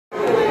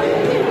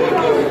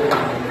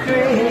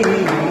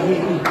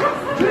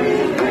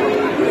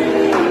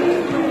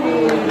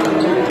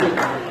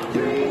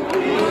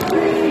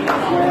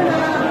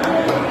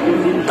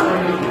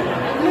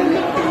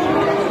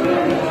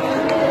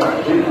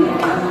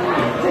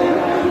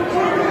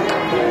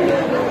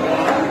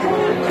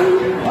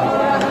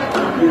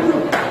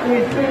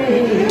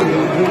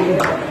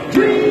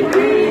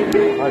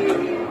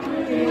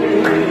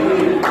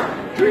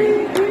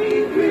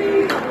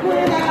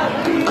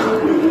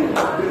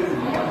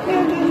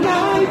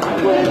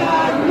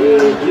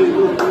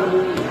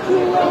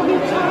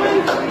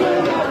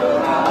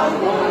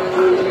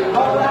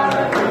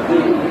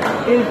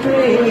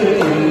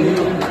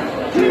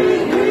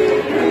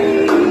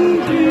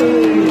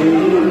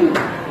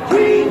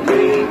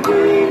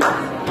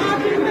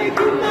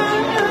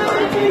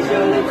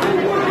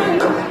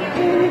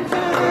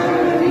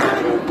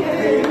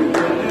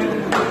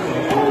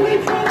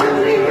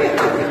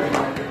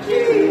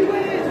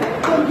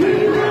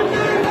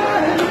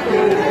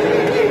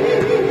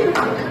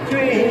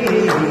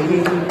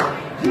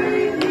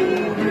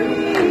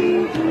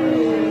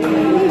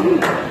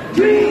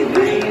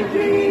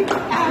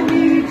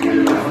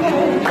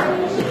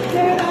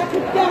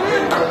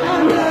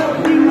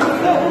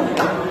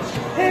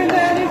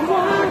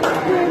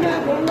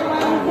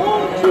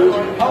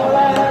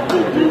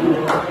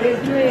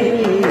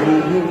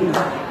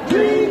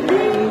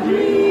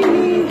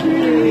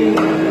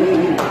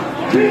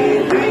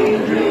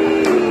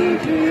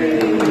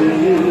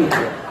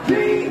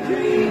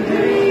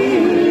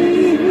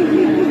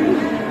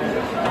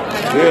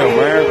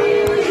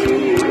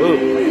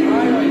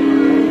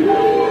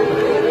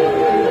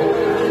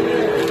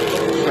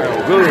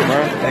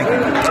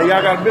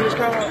got a business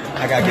card?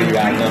 I gotta give you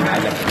our number. I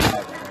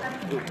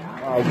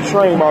got the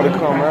train about to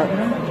come, man.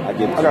 I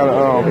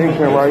got an ink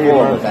pen right here,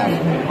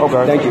 man.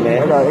 Okay. Thank you,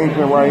 man. I got an ink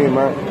pen right here,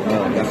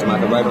 man. Got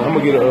somebody to write on. I'm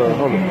gonna get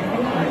hold on.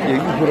 Yeah, you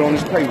can put it on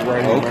this paper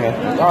right here. Okay.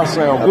 Man. Y'all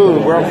sound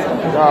good, bro.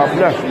 God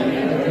bless you.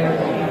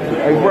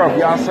 Hey, bro,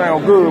 y'all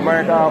sound good,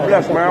 man. God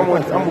bless, man. I'm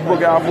gonna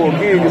book out for a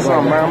gig or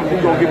something, man.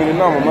 You gonna give me the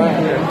number,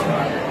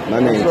 man. My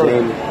name's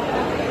Jamie.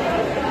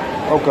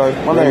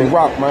 Okay. My name's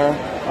Rock,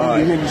 man.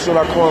 I'm gonna give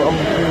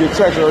you a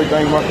text or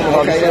everything, man. Come on,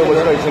 okay, Y'all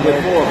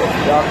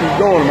keep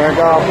going, man.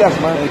 God bless,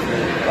 man.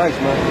 Thanks,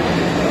 man.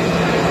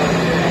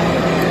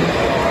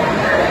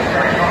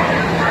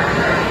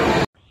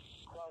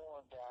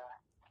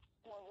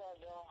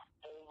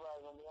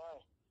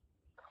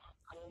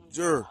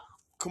 Jer,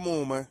 come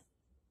on, man.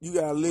 You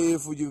gotta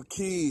live for your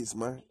kids,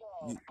 man.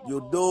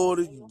 Your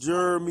daughter,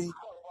 Jeremy.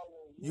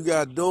 You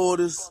got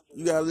daughters.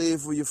 You gotta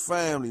live for your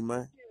family,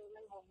 man.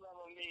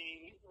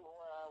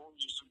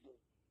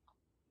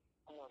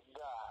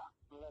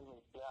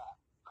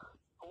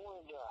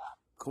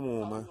 Come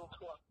on, man.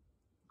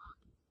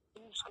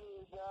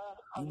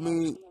 You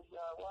mean?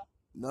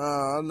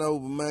 Nah, I know,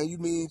 but man, you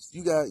mean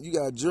you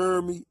got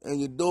Jeremy and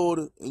your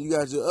daughter, and you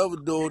got your other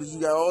daughters.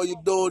 You got all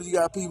your daughters. You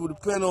got people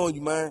depend on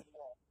you, man.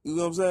 You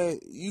know what I'm saying?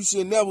 You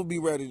should never be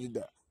ready to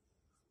die.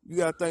 You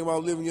gotta think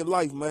about living your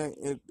life, man,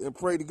 and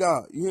pray to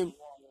God. You hear me?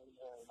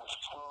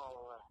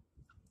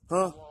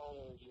 Huh?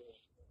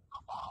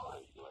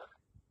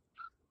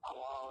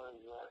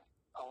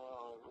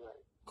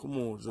 Come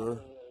on,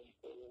 sir.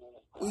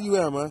 Where you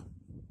at, man?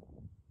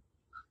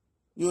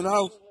 You in the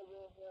house?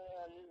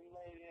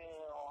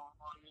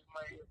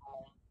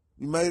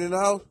 You made it in the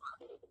house?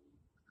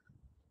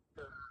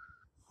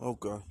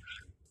 Okay.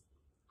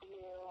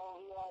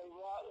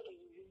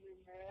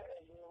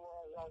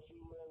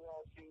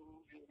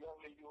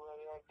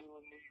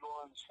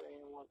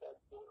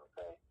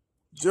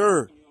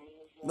 Jer,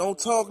 don't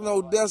talk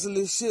no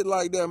desolate shit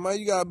like that, man.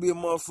 You gotta be a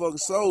motherfucking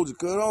soldier,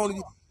 cuz you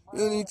don't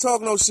even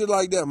talk no shit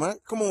like that, man.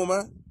 Come on,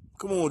 man.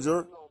 Come on,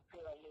 Jer.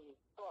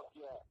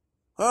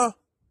 Huh?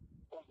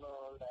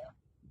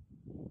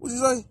 What you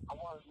say?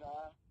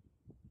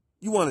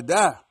 You wanna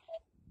die?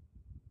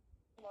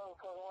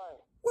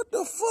 What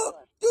the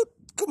fuck?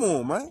 Come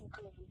on, man.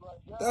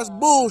 That's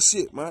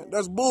bullshit, man.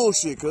 That's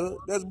bullshit, cuz.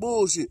 That's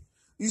bullshit.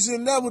 You should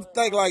never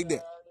think like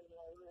that.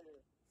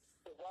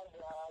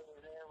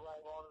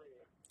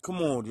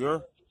 Come on,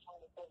 Jer.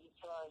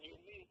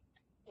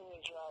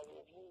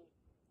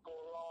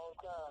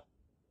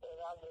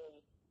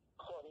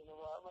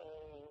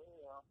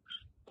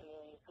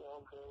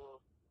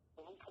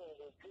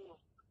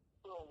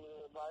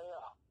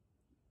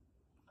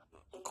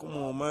 Come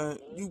on, man.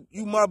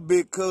 You my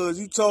big cuz.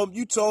 You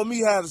told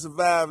me how to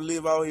survive and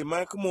live out here,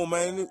 man. Come on,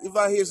 man. If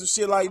I hear some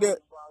shit like that.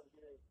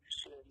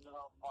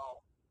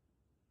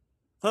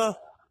 Huh?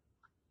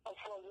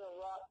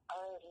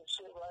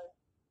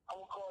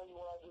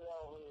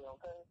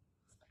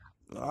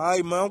 All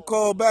right, man. I'm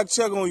call back,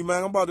 check on you,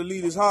 man. I'm about to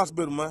leave this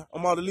hospital, man.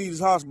 I'm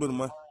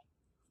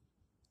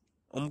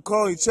gonna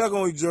call you, check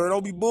on you, Jerry.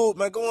 Don't be bull,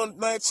 man. Go on,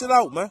 man. Chill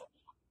out, man.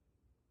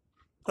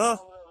 Huh?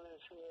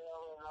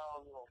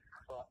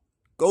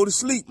 Go to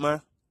sleep,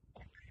 man.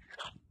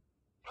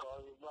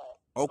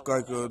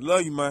 Okay, cuz.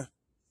 Love you, man.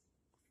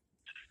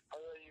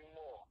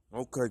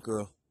 Okay,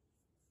 cuz.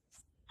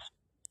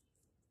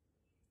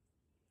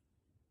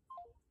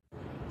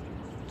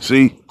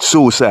 See,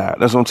 suicide.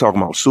 That's what I'm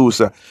talking about.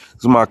 Suicide.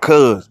 This is my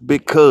cuz,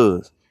 big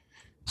cuz.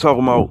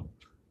 Talking about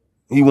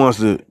he wants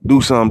to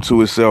do something to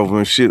himself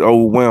and shit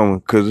overwhelming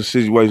because the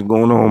situation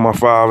going on. My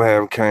father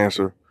having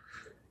cancer.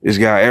 It's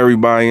got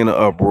everybody in an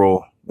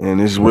uproar.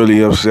 And it's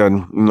really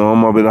upsetting. You know,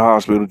 I'm up at the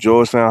hospital,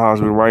 Georgetown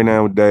Hospital right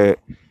now with Dad.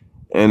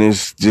 And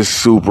it's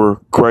just super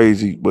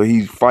crazy. But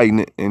he's fighting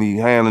it and he's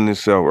handling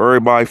himself.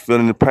 Everybody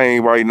feeling the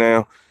pain right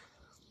now.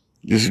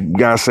 Just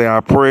gotta say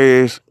our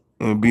prayers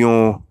and be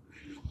on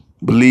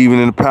believing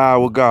in the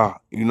power of God,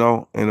 you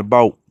know, and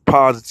about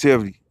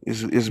positivity.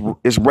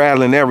 It's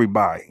rattling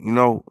everybody, you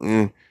know.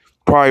 And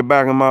probably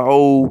back in my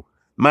old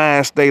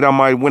mind state, I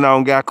might went out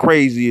and got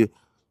crazy,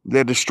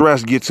 let the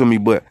stress get to me.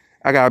 But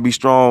I gotta be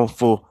strong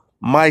for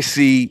my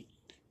seed,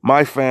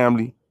 my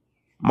family,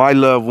 my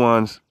loved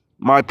ones,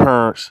 my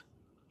parents.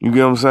 You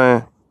get what I'm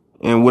saying?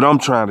 And what I'm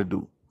trying to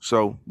do.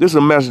 So this is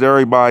a message to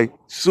everybody.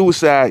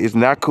 Suicide is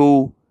not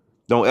cool.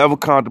 Don't ever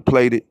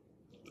contemplate it.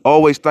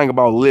 Always think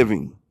about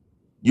living.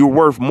 You're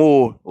worth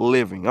more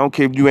living. I don't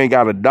care if you ain't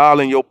got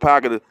 $1 in your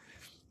pocket,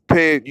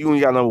 you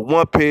ain't got no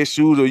one pair of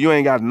shoes, or you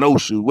ain't got no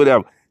shoes,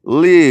 whatever.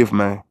 Live,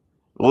 man.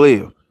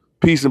 Live.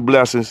 Peace and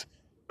blessings.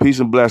 Peace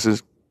and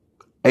blessings.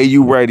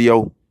 AU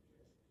Radio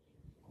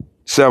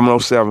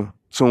 707,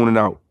 tuning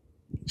out.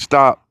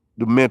 Stop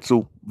the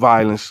mental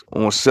violence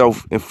on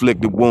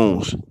self-inflicted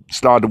wounds.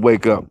 Start to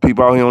wake up.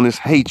 People out here on this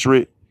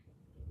hatred,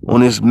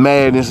 on this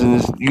madness,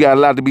 and you got a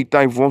lot to be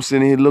thankful for. I'm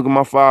sitting here looking at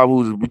my father,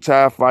 who's a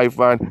retired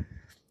firefighter.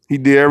 He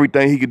did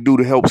everything he could do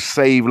to help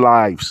save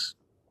lives.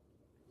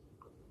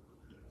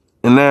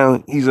 And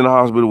now he's in the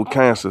hospital with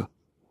cancer.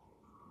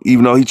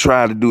 Even though he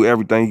tried to do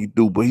everything he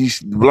do, but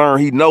he's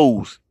learned, he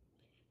knows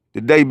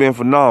the day been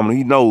phenomenal.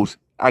 He knows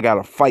I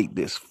gotta fight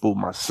this for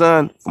my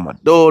son, for my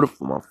daughter,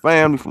 for my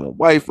family, for my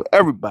wife, for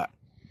everybody.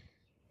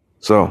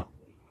 So,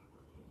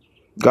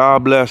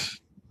 God bless.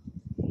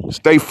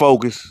 Stay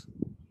focused.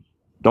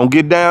 Don't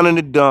get down in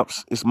the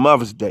dumps. It's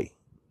Mother's Day.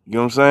 You know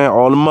what I'm saying?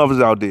 All the mothers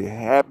out there,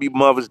 happy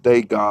Mother's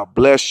Day. God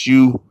bless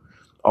you.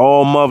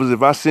 All mothers,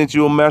 if I sent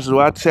you a message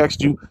or I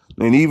text you,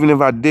 and even if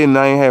I didn't,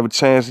 I ain't have a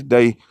chance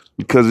today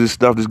because of this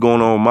stuff that's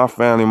going on with my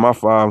family and my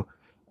father.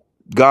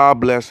 God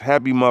bless.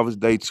 Happy Mother's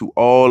Day to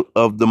all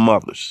of the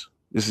mothers.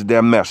 This is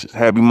their message.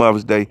 Happy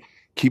Mother's Day.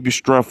 Keep your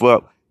strength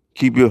up.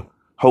 Keep your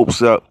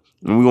hopes up.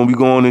 And we're going to be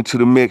going into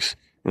the mix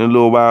in a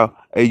little while.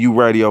 AU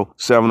Radio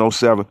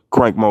 707,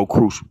 Crank Mode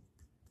Crucial.